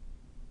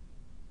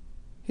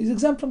 He's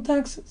exempt from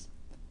taxes.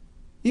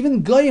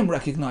 Even Goyim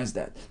recognized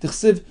that.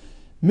 T'chsiv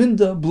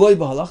minda bloi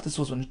b'halach. This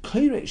was when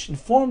Koresh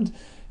informed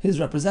his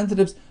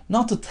representatives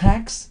not to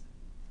tax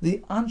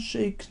the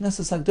Anshe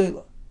Knesses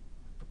Hagdola.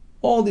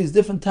 All these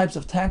different types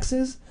of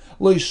taxes,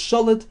 lo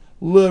yishalit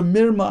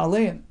le'mirma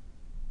alein.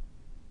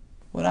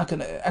 We're not going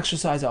to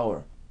exercise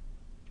our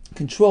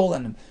control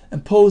and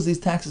impose these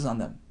taxes on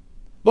them.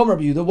 But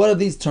Rabbi Yehuda, what are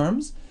these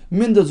terms?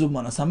 Minda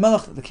zubmanas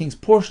hamelach, the king's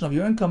portion of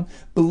your income.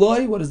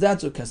 Beloi, what is that?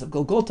 Kesef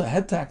Golgota,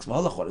 head tax.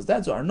 V'halach, what is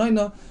that?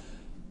 Arnoina,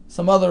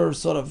 some other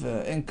sort of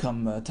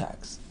income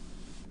tax,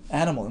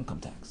 animal income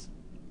tax.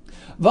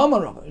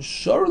 V'amar Rava,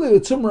 surely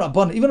l'tzum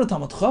rabban, even a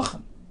Talmud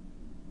Chacham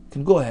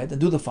can go ahead and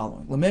do the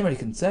following. L'meimer, he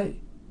can say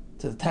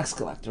to the tax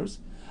collectors,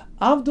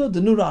 Avda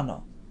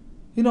denurana.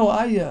 You know,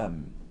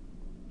 I'm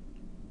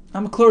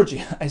a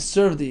clergy. I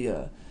serve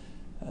the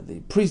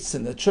priests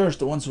in the church,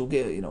 the ones who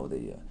get,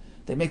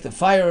 they make the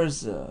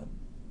fires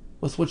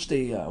with which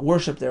they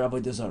worship their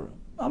avodah zarah.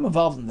 I'm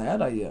involved in that.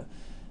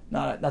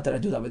 Not that I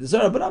do the avodah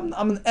zarah, but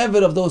I'm an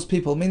eved of those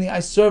people, meaning I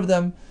serve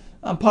them.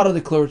 I'm part of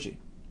the clergy,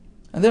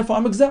 and therefore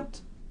I'm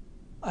exempt.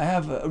 I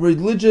have a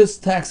religious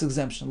tax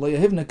exemption. Lo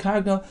yahivna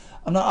karga.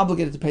 I'm not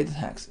obligated to pay the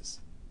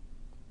taxes.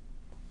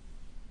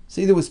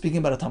 So either we're speaking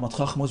about a Talmud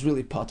Chacham who's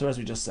really pater, as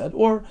we just said,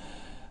 or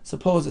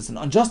suppose it's an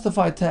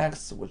unjustified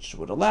tax, which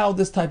would allow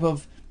this type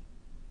of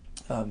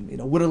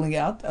whittling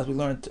out, as we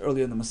learned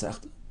earlier in the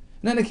Masechta.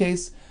 In any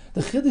case,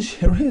 the chiddush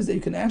here is that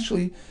you can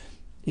actually,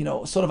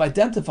 sort of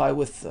identify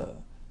with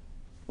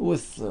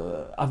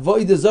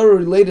avodah zarah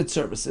related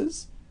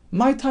services.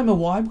 My time and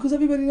why? Because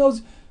everybody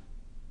knows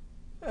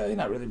you're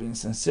not really being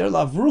sincere.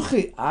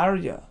 Lavruchi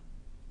arya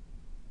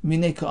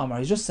mineka amar.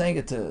 He's just saying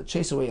it to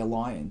chase away a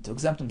lion, to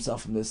exempt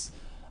himself from this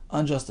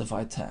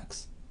unjustified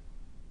tax.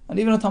 And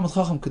even a Talmud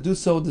Chacham could do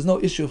so. There's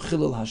no issue of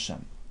chilul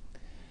Hashem.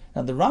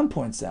 Now the Ran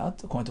points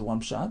out, according to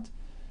one pshat,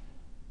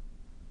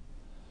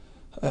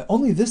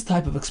 only this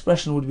type of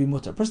expression would be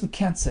mutar. A person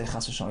can't say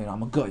chas v'shalom,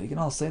 I'm a goy. You can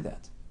all say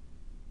that,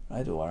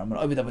 right? Or I'm an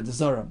ovid avodah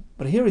zarah.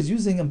 But here he's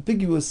using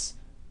ambiguous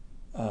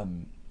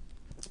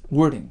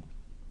wording.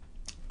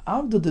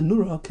 Avda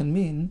denura can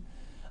mean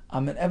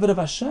I'm an eved of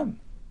Hashem.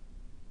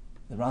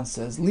 The Ran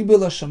says, Libe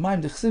la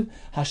shamayim dechsiv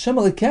Hashem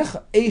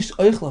alikecha eish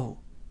oichlahu.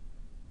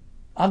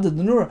 Avda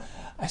denura,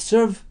 I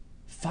serve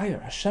fire.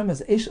 Hashem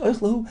is eish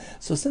oichlahu.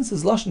 So since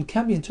his lashon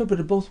can be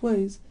interpreted both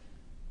ways,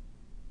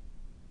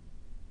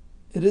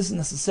 it isn't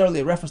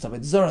necessarily a reference to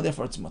avodah zarah,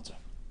 therefore it's mutter.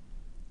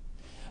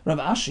 Rav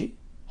Ashi,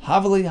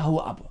 Havali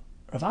Yahu Abba.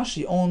 Rav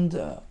Ashi owned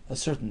a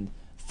certain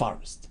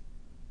forest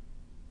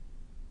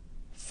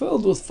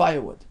filled with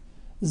firewood.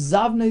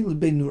 Zavne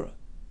l'beinura.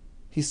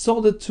 He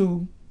sold it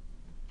to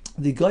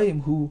the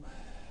Goyim who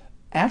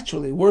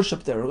actually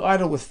worshipped their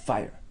idol with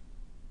fire.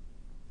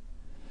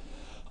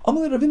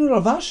 Amalei Ravina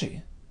Rav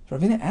Ashi.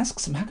 Ravina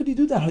asks him, how could you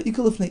do that?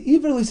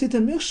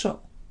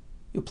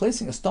 You're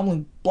placing a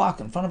stumbling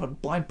block in front of a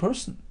blind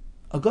person.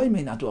 A guy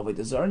may not do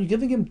avodah zarah, and you're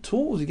giving him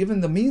tools, you're giving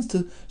him the means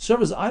to serve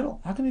his idol.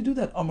 How can you do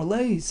that?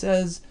 Amalei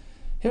says,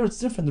 Here it's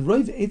different.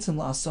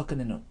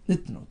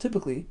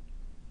 Typically,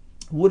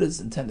 wood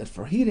is intended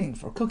for heating,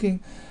 for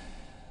cooking.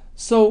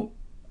 So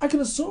I can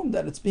assume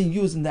that it's being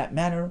used in that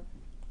manner,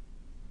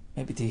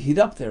 maybe to heat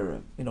up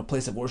their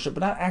place of worship, but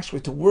not actually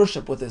to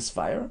worship with this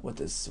fire, with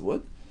this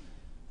wood.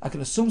 I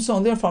can assume so,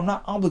 and therefore I'm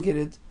not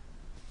obligated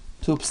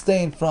to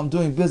abstain from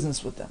doing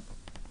business with them.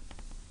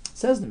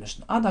 Says the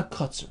Mishnah, Ada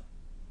Kotzer.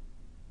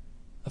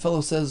 A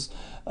fellow says,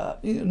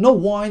 no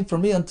wine for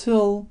me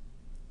until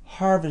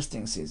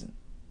harvesting season.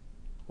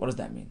 What does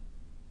that mean?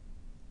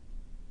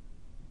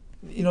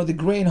 The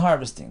grain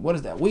harvesting. What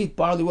is that? Wheat,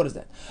 barley, what is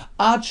that?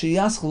 Ad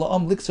sheyasch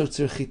la'am liksar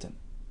tzir chitin.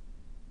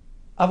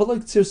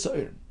 Avaloik tzir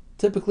sa'ir.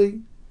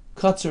 Typically,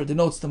 kotzer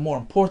denotes the more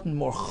important,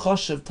 more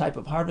chashiv type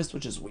of harvest,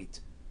 which is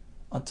wheat.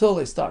 Until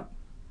they start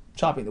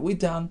chopping the wheat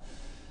down,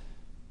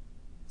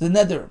 the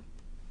neder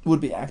would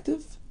be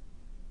active,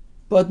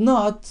 but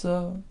not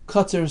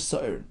kotzer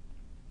sa'ir.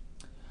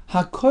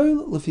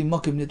 Hakoil lefi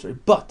makim nidri.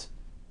 But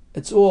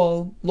it's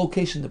all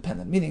location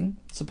dependent. Meaning,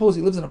 suppose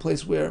he lives in a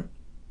place where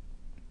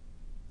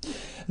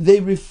they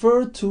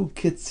refer to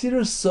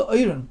ketzir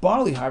sa'irin,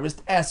 barley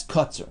harvest, as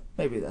kotzer.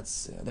 Maybe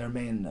that's their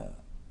main,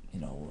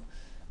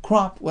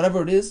 crop,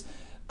 whatever it is.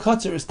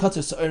 Kotzer is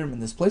kotzer sa'irim in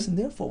this place, and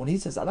therefore, when he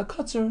says ala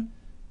kotzer,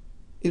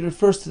 it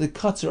refers to the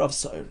kotzer of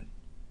sa'irin.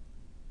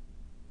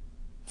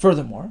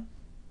 Furthermore,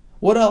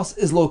 what else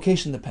is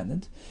location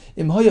dependent?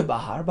 Imhoya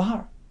bahar,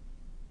 bahar.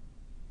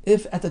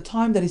 If at the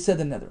time that he said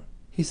the neder,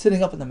 he's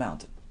sitting up in the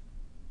mountain,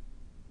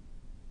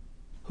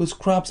 whose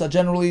crops are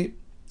generally,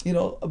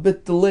 a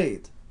bit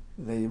delayed.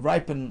 They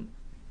ripen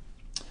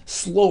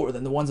slower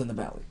than the ones in the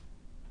valley.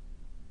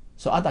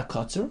 So Ada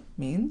Kotzer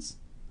means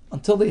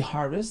until they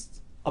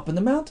harvest up in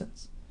the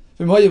mountains.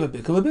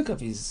 If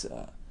he's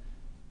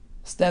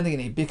standing in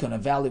a bika in a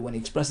valley when he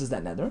expresses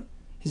that neder,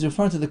 he's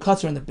referring to the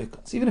Kotzer and the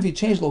bika. So even if he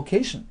changed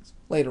locations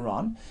later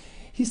on,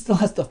 he still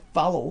has to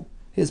follow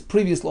his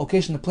previous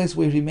location, the place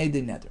where he made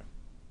the neder.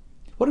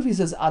 What if he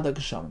says Ada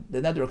Gesham?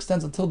 The neder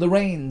extends until the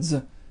rains.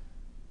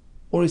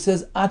 Or he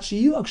says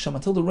Achiyu Aksham,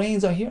 until the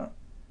rains are here.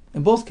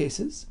 In both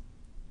cases,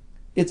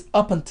 it's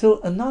up until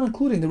and not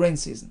including the rain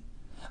season.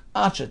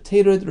 Acha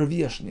Tered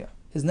Reviyashnia.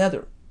 His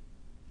neder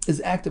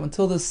is active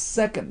until the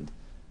second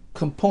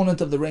component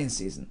of the rain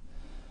season.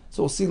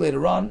 So we'll see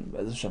later on,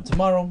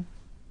 tomorrow,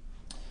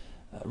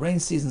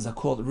 rain seasons are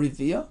called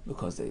Rivia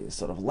because they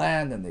sort of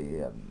land and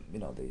they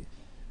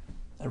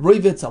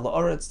Rivitz ala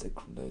Oretz, they're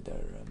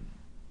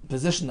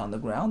positioned on the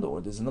ground,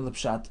 or there's another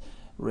pshat,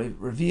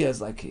 Rivia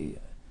is like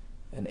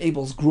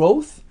enables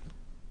growth.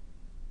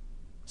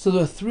 So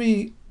there are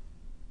three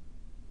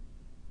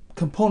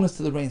components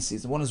to the rain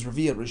season. One is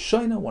Reviyah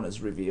Rishona, one is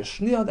Reviyah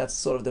Shnia, that's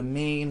sort of the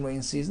main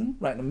rain season,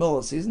 right in the middle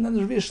of the season, and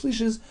the Reviyah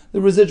Shlish is the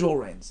residual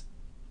rains.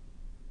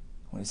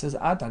 When he says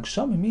Atag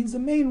Sham, it means the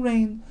main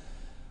rain,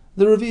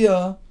 the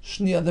Reviyah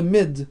Shnia, the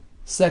mid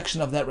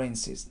section of that rain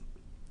season.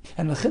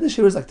 And the Chiddush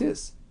here is like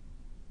this.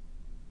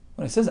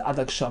 When he says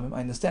Adag Shamim,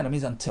 I understand it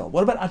means until.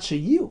 What about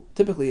Achayu?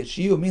 Typically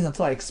Achayu means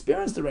until I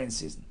experience the rain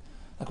season,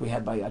 like we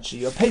had by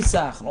Achayu,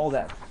 Pesach, and all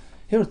that.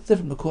 Here it's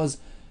different because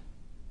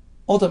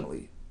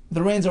ultimately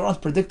the rains are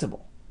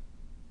unpredictable.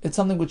 It's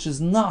something which is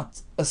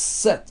not a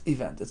set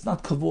event. It's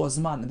not kavua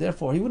zman, and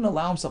therefore he wouldn't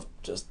allow himself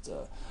just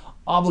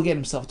obligate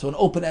himself to an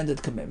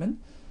open-ended commitment.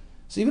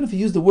 So even if he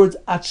used the words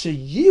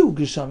Achayu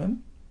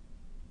Geshamim,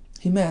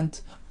 he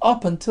meant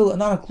up until and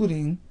not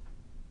including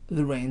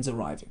the rains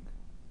arriving.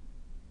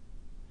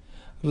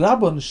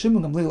 Rabban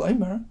Shimon Gamliel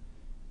Omer,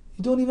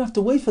 you don't even have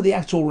to wait for the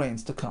actual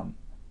rains to come.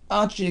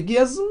 Until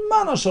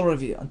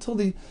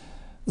the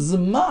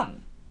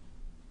Zman,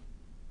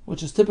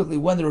 which is typically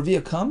when the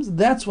Reviyah comes,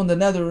 that's when the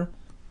nether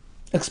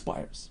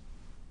expires.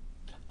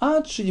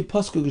 What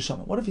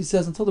if he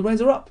says until the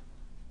rains are up?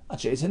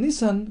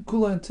 Nisan,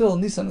 Kula, until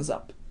Nisan is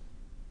up.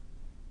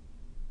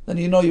 Then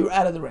you know you're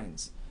out of the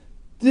rains.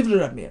 Until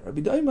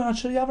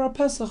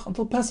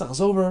Pesach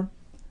is over,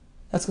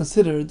 that's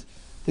considered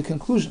the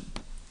conclusion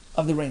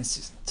of the rain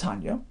season.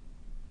 Tanya,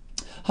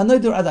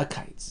 Hanoider Ada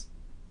Kites.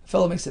 A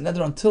fellow makes a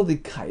neder until the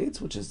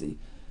kites, which is the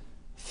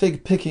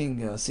fig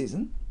picking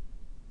season,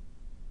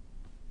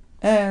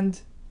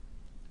 and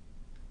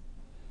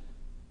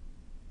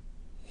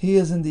he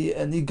is in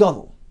the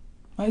Gadol.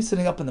 Right? He's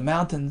sitting up in the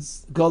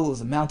mountains. Gadol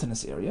is a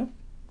mountainous area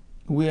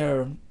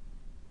where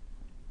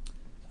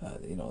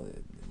the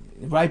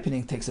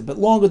ripening takes a bit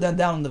longer than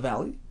down in the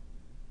valley.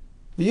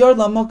 V'yard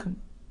la'makom,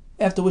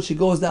 after which he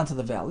goes down to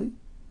the valley,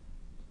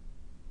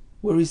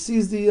 where he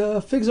sees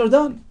the figs are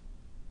done.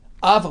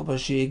 So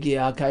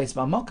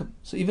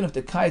even if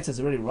the kites has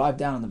already arrived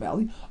down in the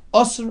valley, he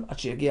has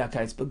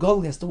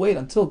to wait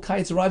until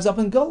kites arrives up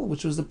in Gul,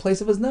 which was the place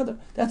of his nether.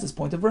 That's his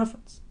point of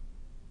reference.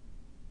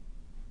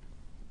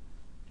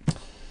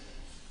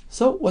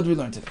 So what do we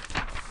learn today?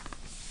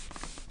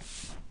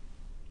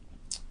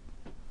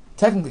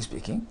 Technically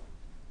speaking,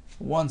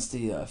 once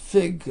the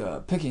fig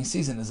picking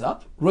season is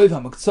up, Roiv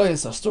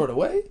HaMaktsayas are stored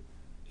away.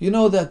 You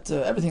know that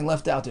everything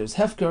left out there is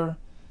hefker.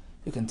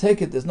 You can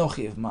take it, there's no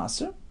chiyuv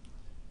maser.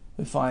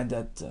 We find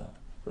that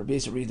Rabbi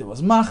Yehuda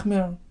was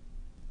machmir.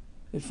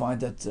 We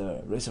find that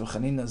Reis Rav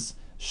Chanina's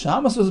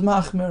Shamas was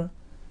machmir,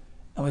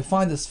 and we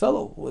find this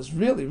fellow who was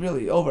really,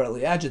 really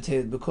overly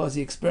agitated because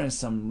he experienced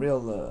some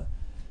real,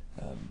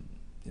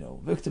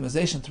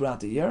 victimization throughout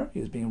the year. He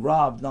was being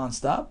robbed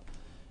non-stop,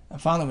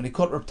 and finally, when he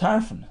caught Reb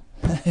Tarfon,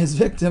 his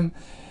victim,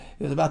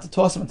 he was about to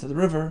toss him into the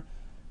river,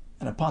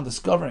 and upon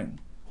discovering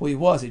who he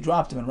was, he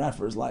dropped him and ran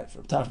for his life.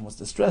 Reb Tarfon was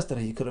distressed that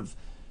he could have,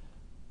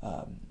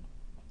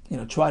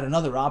 tried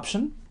another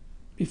option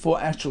before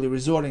actually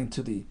resorting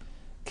to the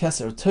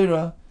Keser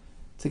Torah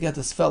to get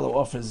this fellow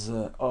off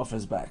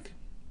his back.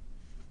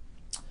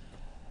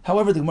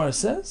 However, the Gemara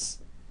says,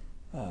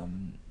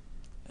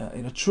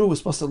 true, we're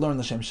supposed to learn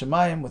the Shem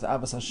Shemayim with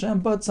Avos Hashem,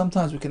 but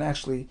sometimes we can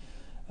actually,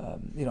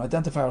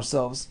 identify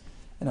ourselves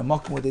in a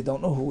makom where they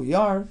don't know who we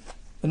are,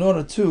 in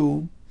order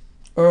to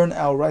earn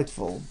our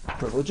rightful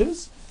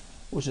privileges,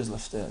 which is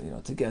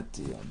to get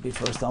be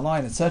first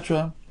online,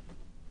 etc.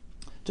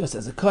 Just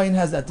as a kohen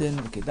has that din,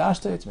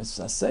 Kedashta, it's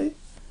mitzvah say,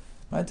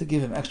 right, to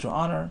give him extra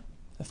honor.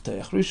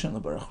 Eftayach Rishon,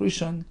 Lebarach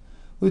Rishon,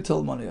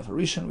 Litel money of a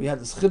Rishon. We had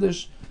this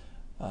chiddush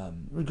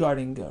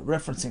regarding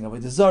referencing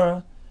Avodah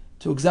Zarah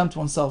to exempt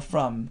oneself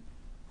from,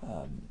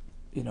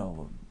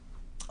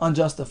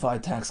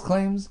 unjustified tax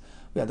claims.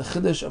 We had the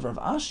chiddush of Rav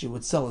Ashi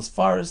would sell his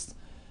forest,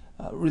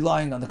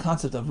 relying on the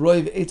concept of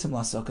roiv etzim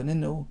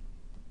lasakaninu, in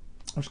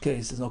which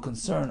case there's no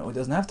concern, or he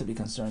doesn't have to be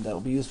concerned, that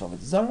will be used for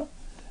Avodah Zarah.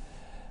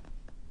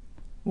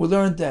 We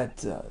learned that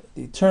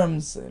the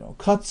terms,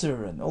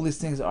 kutzer and all these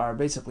things are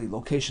basically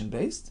location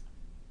based.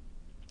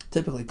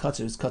 Typically,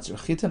 kutzer is kutzer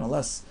chitin,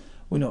 unless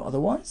we know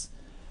otherwise.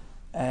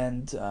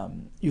 And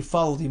you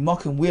follow the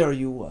makom where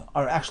you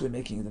are actually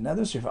making the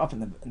nether. So if you're up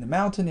in the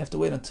mountain, you have to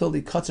wait until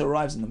the kutzer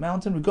arrives in the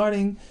mountain.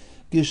 Regarding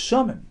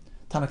gishamim,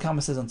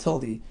 Tanakama says until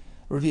the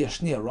Revi'ah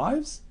Shni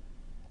arrives.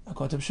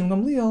 According to B'Shim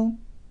Gamliel,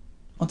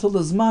 until the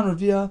Zman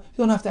Revi'ah, you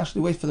don't have to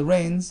actually wait for the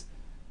rains,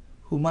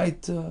 who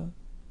might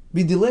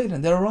be delayed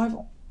in their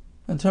arrival.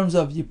 In terms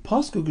of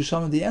Yipasku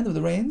Gishamim, the end of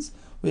the rains,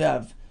 we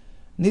have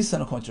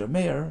Nisan according to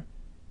Meir,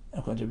 and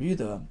according to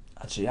Yehuda,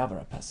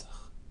 Achayavar Pesach.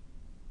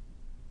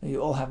 May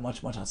you all have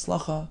much, much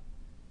Hatzlacha,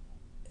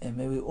 and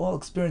may we all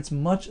experience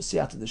much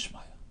Siyata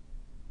D'Shmaya.